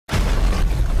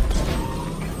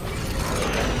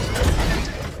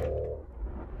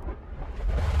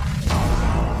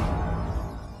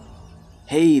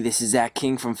Hey, this is Zach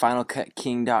King from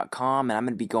FinalCutKing.com, and I'm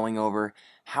going to be going over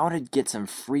how to get some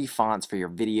free fonts for your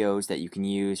videos that you can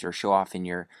use or show off in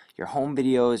your home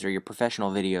videos or your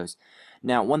professional videos.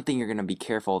 Now, one thing you're going to be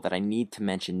careful that I need to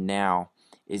mention now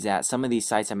is that some of these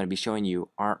sites I'm going to be showing you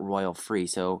aren't royal free.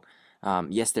 So,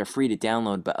 yes, they're free to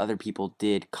download, but other people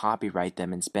did copyright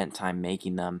them and spent time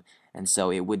making them, and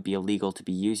so it would be illegal to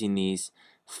be using these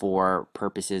for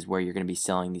purposes where you're going to be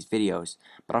selling these videos.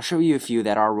 But I'll show you a few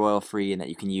that are royal free and that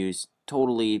you can use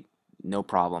totally no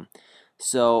problem.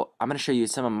 So I'm going to show you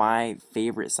some of my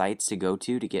favorite sites to go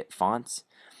to get fonts.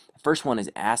 The first one is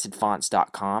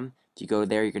acidfonts.com. If you go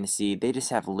there, you're going to see they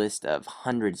just have a list of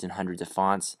hundreds and hundreds of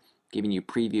fonts, giving you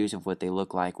previews of what they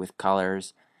look like with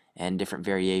colors and different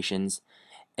variations.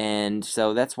 And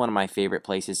so that's one of my favorite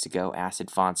places to go,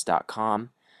 acidfonts.com.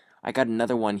 I got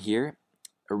another one here,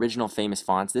 Original Famous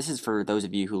Fonts. This is for those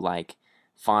of you who like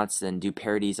fonts and do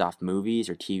parodies off movies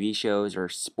or TV shows or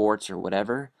sports or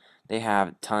whatever. They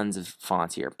have tons of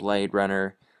fonts here. Blade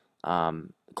Runner,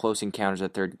 Close Encounters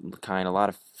of the Third Kind, a lot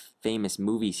of famous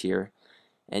movies here.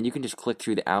 And you can just click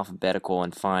through the alphabetical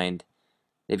and find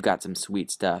they've got some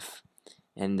sweet stuff.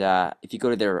 And if you go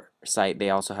to their site, they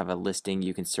also have a listing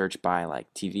you can search by like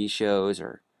TV shows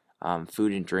or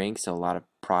food and drinks. So a lot of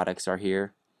products are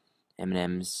here.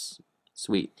 M&M's,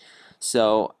 sweet.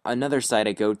 So another site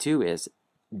I go to is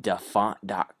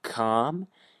dafont.com,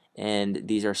 and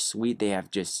these are sweet. They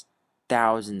have just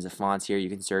thousands of fonts here. You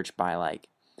can search by like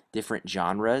different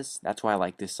genres. That's why I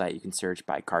like this site. You can search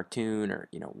by cartoon or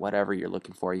whatever you're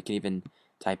looking for. You can even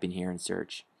type in here and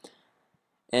search.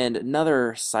 And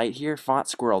another site here, Font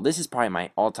Squirrel. This is probably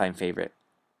my all-time favorite.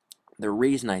 The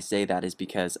reason I say that is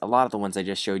because a lot of the ones I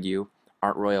just showed you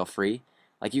aren't royal free.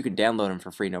 Like, you could download them for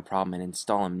free, no problem, and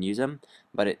install them and use them,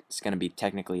 but it's going to be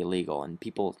technically illegal, and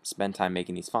people spend time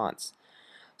making these fonts.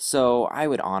 So I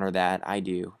would honor that. I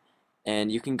do.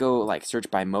 And you can go like search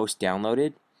by most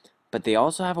downloaded, but they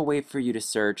also have a way for you to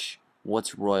search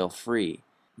what's royal free.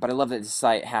 But I love that this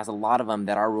site has a lot of them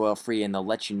that are royal free, and they'll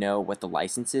let you know what the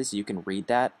license is, so you can read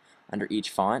that under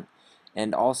each font.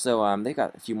 And also, they've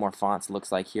got a few more fonts,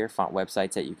 looks like here, font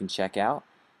websites that you can check out.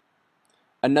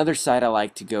 Another site I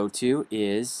like to go to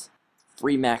is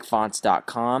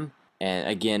freemacfonts.com, and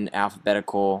again,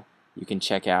 alphabetical, you can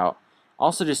check out.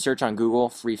 Also, just search on Google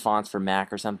free fonts for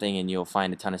Mac or something and you'll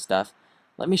find a ton of stuff.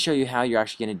 Let me show you how you're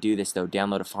actually going to do this though.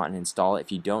 Download a font and install it.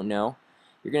 If you don't know,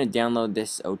 you're going to download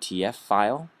this OTF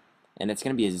file, and it's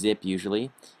going to be a zip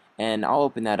usually, and I'll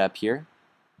open that up here.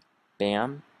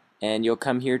 Bam. And you'll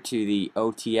come here to the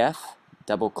OTF,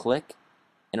 double click,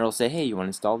 and it'll say, hey, you want to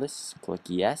install this? Click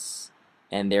yes.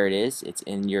 And there it is. It's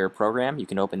in your program. You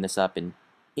can open this up in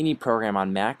any program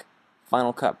on Mac,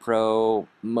 Final Cut Pro,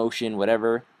 Motion,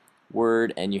 whatever,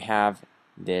 Word, and you have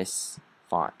this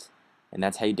font. And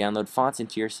that's how you download fonts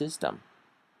into your system.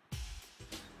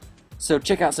 So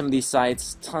check out some of these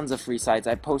sites, tons of free sites.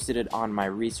 I posted it on my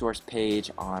resource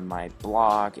page, on my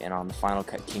blog, and on the Final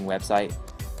Cut King website.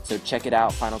 So check it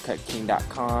out,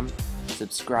 finalcutking.com,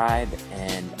 subscribe,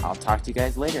 and I'll talk to you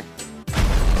guys later.